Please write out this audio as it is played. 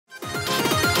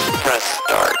press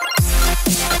start.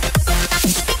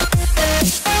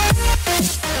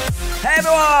 Hey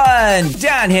everyone,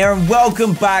 Dan here and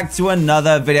welcome back to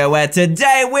another video where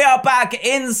today we are back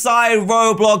inside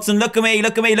Roblox and look at me,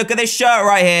 look at this shirt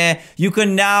right here. You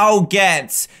can now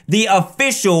get the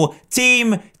official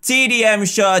Team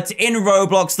TDM shirt in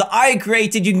Roblox that I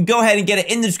created. You can go ahead and get it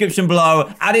in the description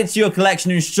below, add it to your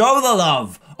collection and show the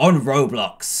love on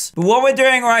Roblox. But what we're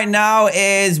doing right now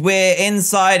is we're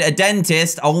inside a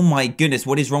dentist. Oh my goodness,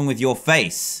 what is wrong with your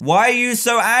face? Why are you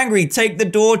so angry? Take the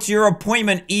door to your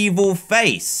appointment, evil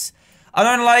face. I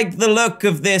don't like the look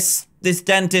of this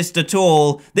dentist at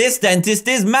all. This dentist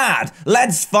is mad.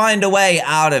 Let's find a way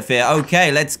out of here.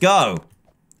 Okay, let's go.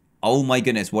 Oh my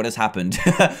goodness, what has happened?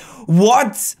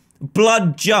 What?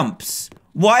 Blood jumps.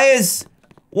 Why is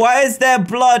there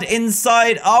blood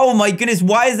inside? Oh my goodness,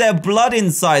 why is there blood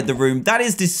inside the room? That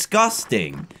is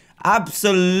disgusting.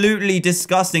 Absolutely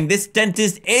disgusting. This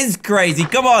dentist is crazy.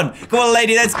 Come on,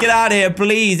 lady, let's get out of here,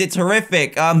 please. It's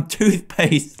horrific.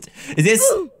 Toothpaste. Is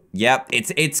this? Yep,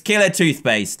 it's killer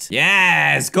toothpaste.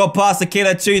 Yes, got past the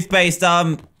killer toothpaste.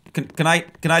 Can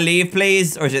I leave,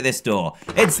 please? Or is it this door?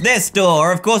 It's this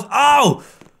door, of course. Oh!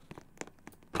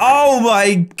 Oh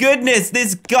my goodness,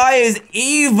 this guy is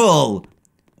evil.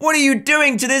 What are you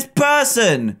doing to this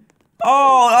person?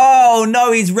 Oh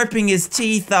no, he's ripping his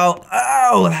teeth out.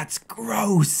 Oh, that's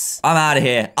gross. I'm out of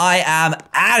here. I am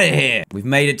out of here. We've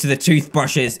made it to the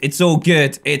toothbrushes. It's all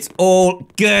good. It's all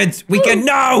good. We can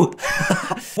no.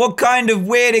 What kind of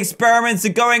weird experiments are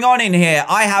going on in here?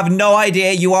 I have no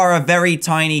idea. You are a very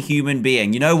tiny human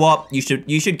being. You know what? You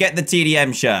should get the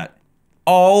TDM shirt.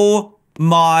 Oh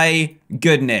my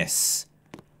goodness.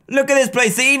 Look at this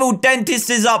place. The evil dentist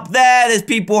is up there. There's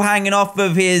people hanging off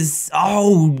of his...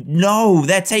 Oh, no.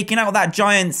 They're taking out that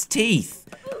giant's teeth.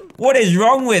 What is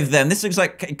wrong with them? This looks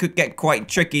like it could get quite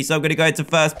tricky, so I'm going to go into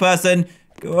first person.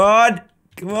 Come on.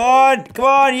 Come on. Come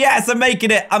on. Yes, I'm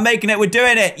making it. I'm making it. We're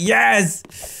doing it. Yes.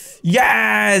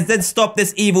 Yes. Let's stop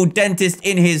this evil dentist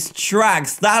in his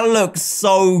tracks. That looks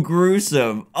so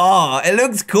gruesome. Oh, it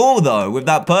looks cool, though, with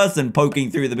that person poking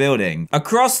through the building.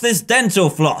 Across this dental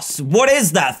floss. What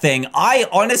is that thing? I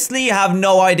honestly have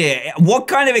no idea. What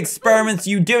kind of experiments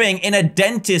are you doing in a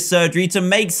dentist surgery to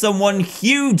make someone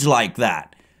huge like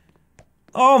that?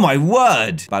 Oh, my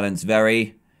word. Balance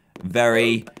very,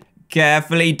 very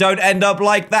carefully. Don't end up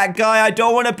like that guy. I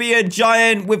don't want to be a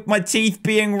giant with my teeth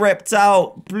being ripped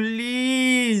out.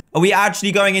 Please. Are we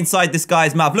actually going inside this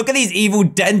guy's mouth? Look at these evil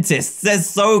dentists. They're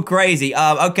so crazy.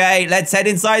 Okay, let's head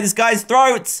inside this guy's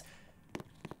throat.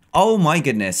 Oh my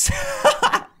goodness.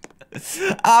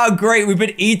 Oh, great. We've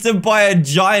been eaten by a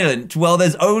giant. Well,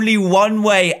 there's only one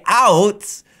way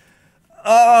out.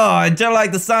 Oh, I don't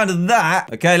like the sound of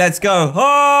that. Okay, let's go.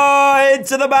 Oh,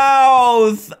 into the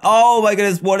mouth. Oh my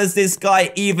goodness, what has this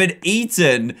guy even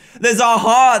eaten? There's a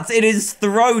heart in his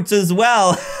throat as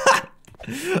well.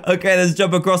 Okay, let's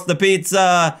jump across the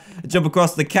pizza, jump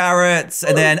across the carrots,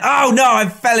 and then, oh no, I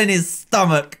fell in his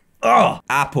stomach. Oh,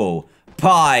 apple,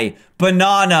 pie,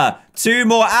 banana, 2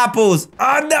 more apples.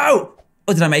 Oh no.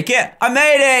 Oh, did I make it? I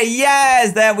made it!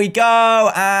 Yes! There we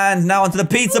go! And now onto the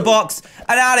pizza box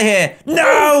and out of here.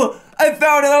 No! I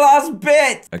fell to the last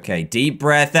bit! Okay, deep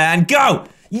breath and go!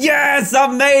 Yes! I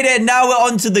made it! Now we're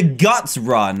onto the guts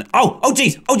run. Oh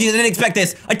geez! Oh geez, I didn't expect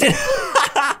this. I did.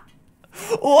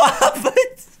 What happened?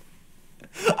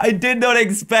 I did not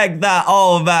expect that.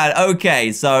 Oh, man.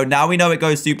 Okay, so now we know it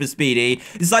goes super speedy.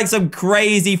 It's like some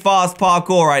crazy fast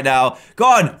parkour right now. Go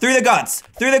on, through the guts.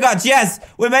 Through the guts. Yes,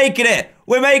 we're making it.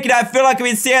 We're making it. I feel like I'm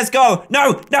in CSGO.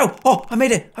 No. Oh, I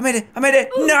made it. I made it.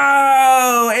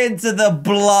 No, into the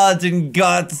blood and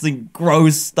guts and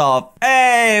gross stuff.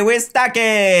 Hey, we're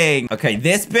stacking. Okay,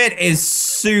 this bit is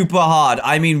super hard.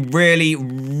 I mean, really,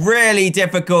 really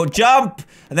difficult. Jump.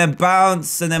 And then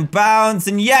bounce,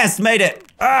 and yes, made it.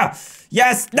 Ah,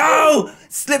 yes, no!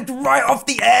 Slipped right off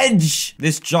the edge.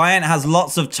 This giant has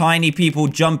lots of tiny people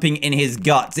jumping in his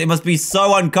guts. It must be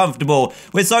so uncomfortable.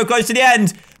 We're so close to the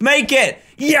end. Make it.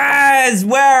 Yes,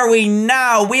 where are we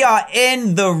now? We are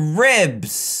in the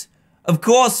ribs. Of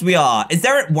course we are.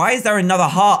 Why is there another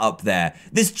heart up there?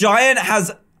 This giant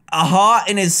has a heart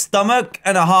in his stomach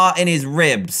and a heart in his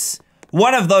ribs.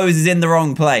 One of those is in the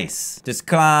wrong place. Just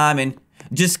climbing.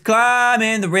 Just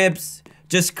climbing the ribs.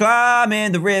 Just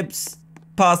climbing the ribs.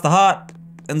 Past the heart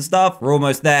and stuff. We're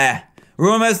almost there.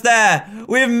 We're almost there.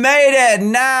 We've made it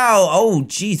now. Oh,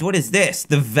 geez, what is this?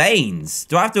 The veins.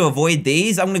 Do I have to avoid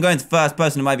these? I'm going to go into first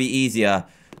person. It might be easier.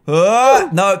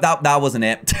 No, that wasn't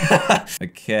it.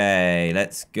 Okay,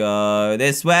 let's go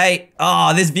this way.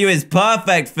 Oh, this view is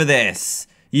perfect for this.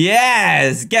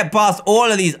 Yes, get past all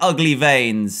of these ugly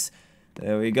veins.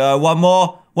 There we go. One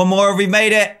more. One more. Have we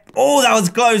made it? Oh, that was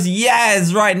close.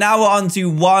 Yes. Right, now we're on to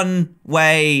one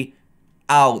way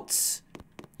out.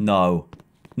 No.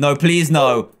 No, please,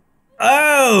 no.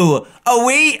 Oh, are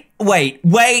we... Wait.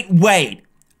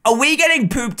 Are we getting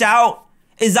pooped out?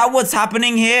 Is that what's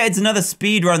happening here? It's another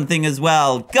speedrun thing as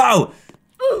well. Go!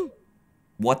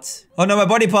 What? Oh no, my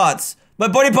body parts. My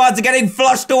body parts are getting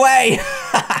flushed away.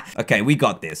 Okay, we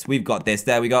got this. We've got this.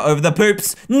 There we go. Over the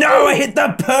poops. No, I hit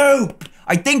the poop.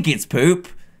 I think it's poop.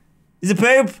 Is it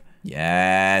poop?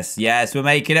 Yes, yes, we're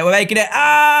making it. We're making it.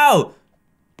 Oh!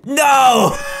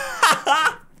 No!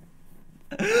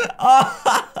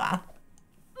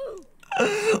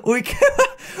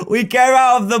 We came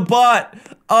out of the butt.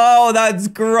 Oh, that's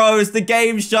gross. The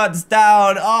game shuts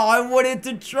down. Oh, I wanted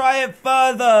to try it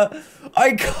further.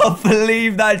 I can't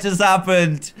believe that just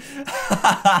happened.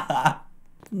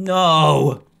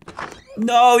 No.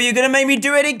 No, you're gonna make me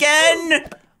do it again?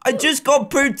 I just got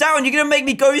pooped out and you're gonna make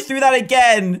me go through that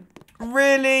again?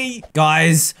 Really?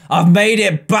 Guys, I've made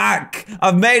it back.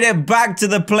 I've made it back to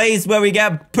the place where we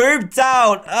get pooped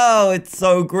out. Oh, it's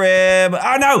so grim.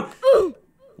 Oh, no.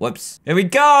 Whoops. Here we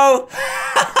go.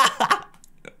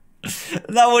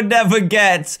 That would never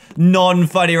get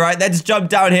non-funny, right? Let's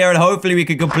jump down here and hopefully we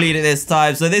can complete it this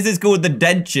time. So this is called the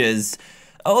dentures.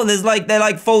 Oh, they're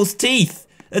like false teeth.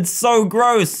 It's so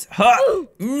gross. Huh.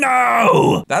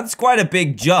 No! That's quite a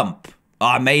big jump. Oh,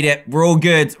 I made it. We're all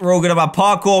good. We're all good. I'm a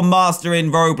parkour master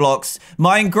in Roblox.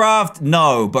 Minecraft?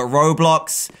 No. But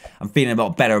Roblox? I'm feeling a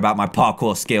lot better about my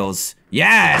parkour skills.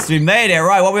 Yes, we made it.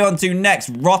 Right, what are we on to next?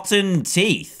 Rotten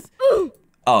teeth.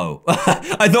 Oh.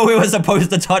 I thought we were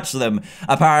supposed to touch them.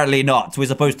 Apparently not. We're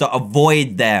supposed to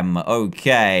avoid them.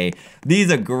 Okay.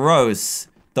 These are gross.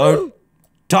 Don't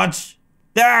touch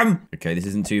them. Okay, this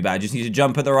isn't too bad. Just need to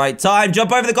jump at the right time.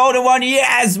 Jump over the golden one.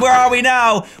 Yes, where are we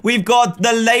now? We've got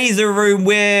the laser room.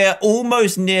 We're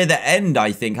almost near the end,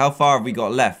 I think. How far have we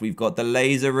got left? We've got the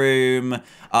laser room,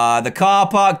 the car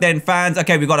park, then fans.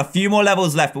 Okay, we've got a few more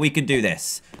levels left, but we can do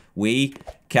this. We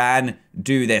can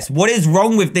do this. What is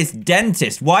wrong with this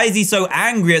dentist? Why is he so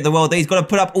angry at the world that he's got to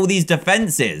put up all these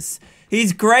defenses?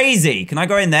 He's crazy. Can I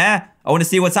go in there? I want to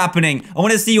see what's happening. I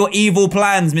want to see your evil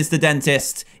plans, Mr.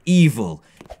 Dentist. Evil.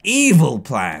 Evil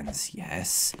plans.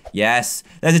 Yes. Yes.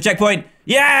 There's a checkpoint.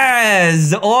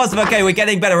 Yes! Awesome. Okay, we're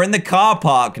getting better. We're in the car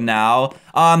park now.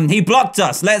 He blocked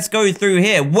us. Let's go through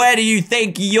here. Where do you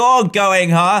think you're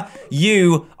going, huh?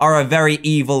 You are a very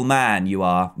evil man. You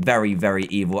are very, very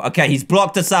evil. Okay, he's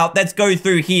blocked us out. Let's go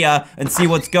through here and see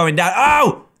what's going down.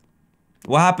 Oh!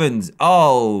 What happens?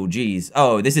 Oh, geez.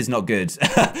 Oh, this is not good.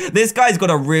 This guy's got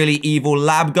a really evil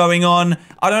lab going on.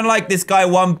 I don't like this guy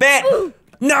one bit.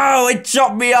 No, it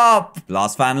chopped me up.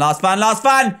 Last fan, last fan, last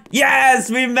fan.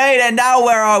 Yes, we made it. Now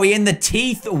where are we? In the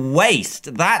teeth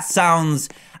waste. That sounds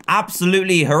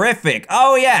absolutely horrific.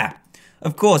 Oh, yeah.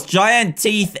 Of course, giant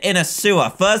teeth in a sewer.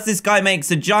 First, this guy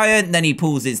makes a giant, then he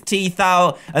pulls his teeth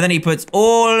out, and then he puts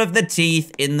all of the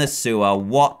teeth in the sewer.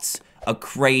 What a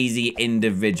crazy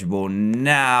individual.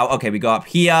 Now, okay, we go up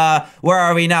here. Where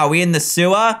are we now? Are we in the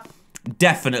sewer?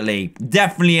 Definitely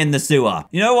in the sewer.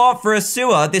 You know what? For a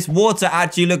sewer, this water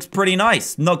actually looks pretty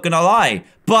nice. Not gonna lie.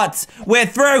 But we're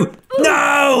through.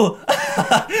 No!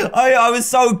 I was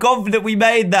so confident we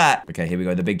made that. Okay, here we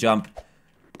go. The big jump.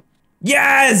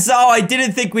 Yes! Oh, I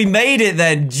didn't think we made it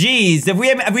then. Jeez. Have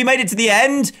we made it to the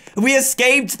end? Have we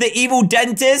escaped the evil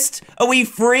dentist? Are we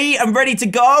free and ready to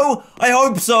go? I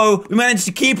hope so. We managed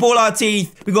to keep all our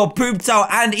teeth. We got pooped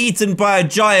out and eaten by a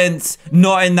giant.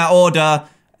 Not in that order.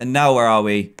 And now where are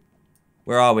we?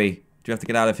 Where are we? Do we have to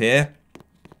get out of here?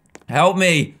 Help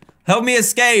me. Help me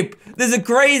escape. There's a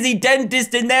crazy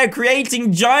dentist in there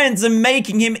creating giants and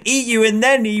making him eat you, and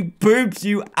then he poops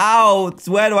you out.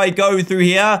 Where do I go through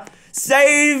here?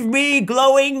 Save me,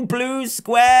 glowing blue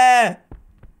square.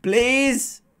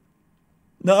 Please?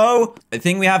 No? I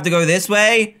think we have to go this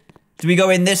way. Do we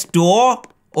go in this door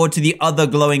or to the other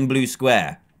glowing blue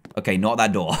square? Okay, not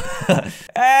that door.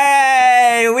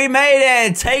 Hey, we made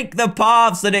it. Take the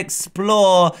paths and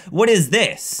explore. What is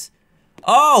this?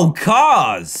 Oh,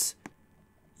 cars.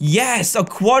 Yes, a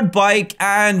quad bike.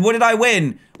 And what did I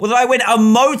win? What did I win? A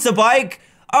motorbike.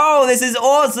 Oh, this is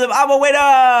awesome. I'm a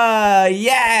winner.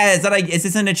 Yes. Is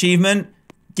this an achievement?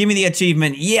 Give me the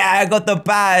achievement. Yeah, I got the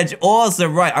badge.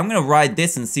 Awesome. Right, I'm going to ride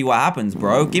this and see what happens,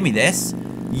 bro. Give me this.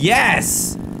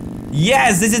 Yes.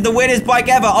 Yes, this is the weirdest bike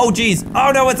ever. Oh, geez.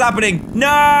 Oh, no, what's happening?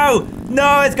 No.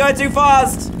 No, it's going too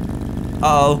fast.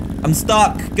 Uh-oh. I'm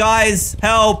stuck. Guys,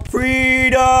 help.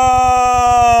 Freedom.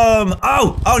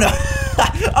 Oh no.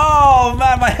 Oh,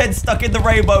 man, my head's stuck in the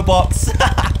rainbow box.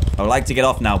 I would like to get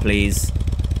off now, please.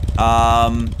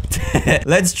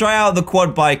 Let's try out the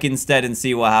quad bike instead and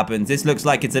see what happens. This looks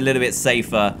like it's a little bit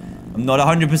safer. I'm not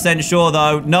 100% sure,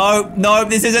 though. No, no,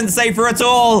 this isn't safer at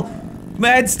all. My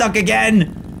head's stuck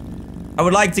again. I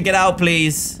would like to get out,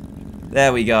 please.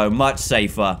 There we go. Much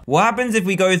safer. What happens if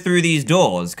we go through these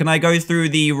doors? Can I go through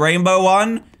the rainbow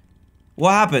one?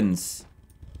 What happens?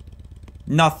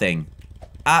 Nothing.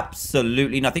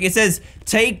 Absolutely nothing. It says,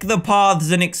 take the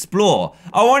paths and explore.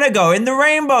 I want to go in the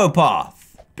rainbow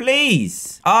path.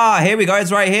 Please. Ah, here we go.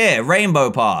 It's right here. Rainbow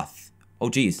path. Oh,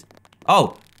 geez.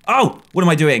 Oh. Oh. What am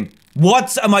I doing?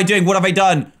 What am I doing? What have I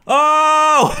done?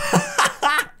 Oh.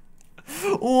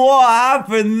 What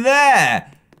happened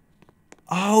there?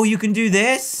 Oh, you can do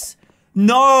this?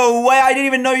 No way. I didn't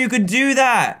even know you could do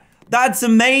that. That's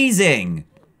amazing.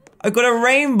 I got a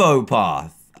rainbow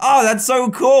path. Oh, that's so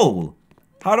cool.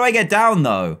 How do I get down,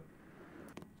 though?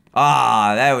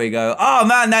 Ah, there we go. Oh,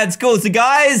 man, that's cool. So,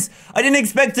 guys, I didn't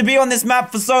expect to be on this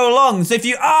map for so long. So, if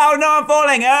you... Oh, no, I'm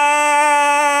falling.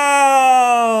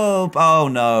 Oh, oh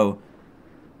no.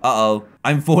 Uh-oh.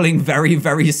 I'm falling very,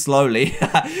 very slowly.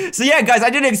 So yeah, guys,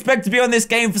 I didn't expect to be on this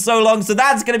game for so long. So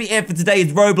that's going to be it for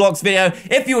today's Roblox video.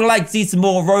 If you would like to see some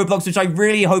more Roblox, which I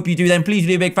really hope you do, then please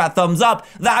do a big fat thumbs up.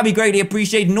 That would be greatly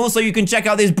appreciated. And also, you can check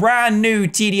out this brand new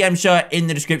TDM shirt in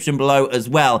the description below as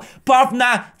well. Apart from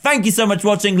that, thank you so much for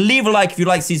watching. Leave a like if you'd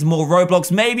like to see some more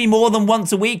Roblox. Maybe more than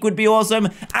once a week would be awesome.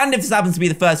 And if this happens to be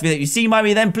the first video that you see by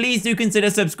me, then please do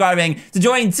consider subscribing to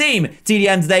join Team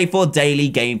TDM today for daily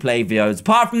gameplay videos.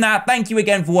 Apart from that, thank you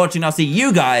again for watching. I'll see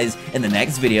you guys in the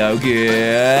next video.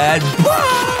 Goodbye.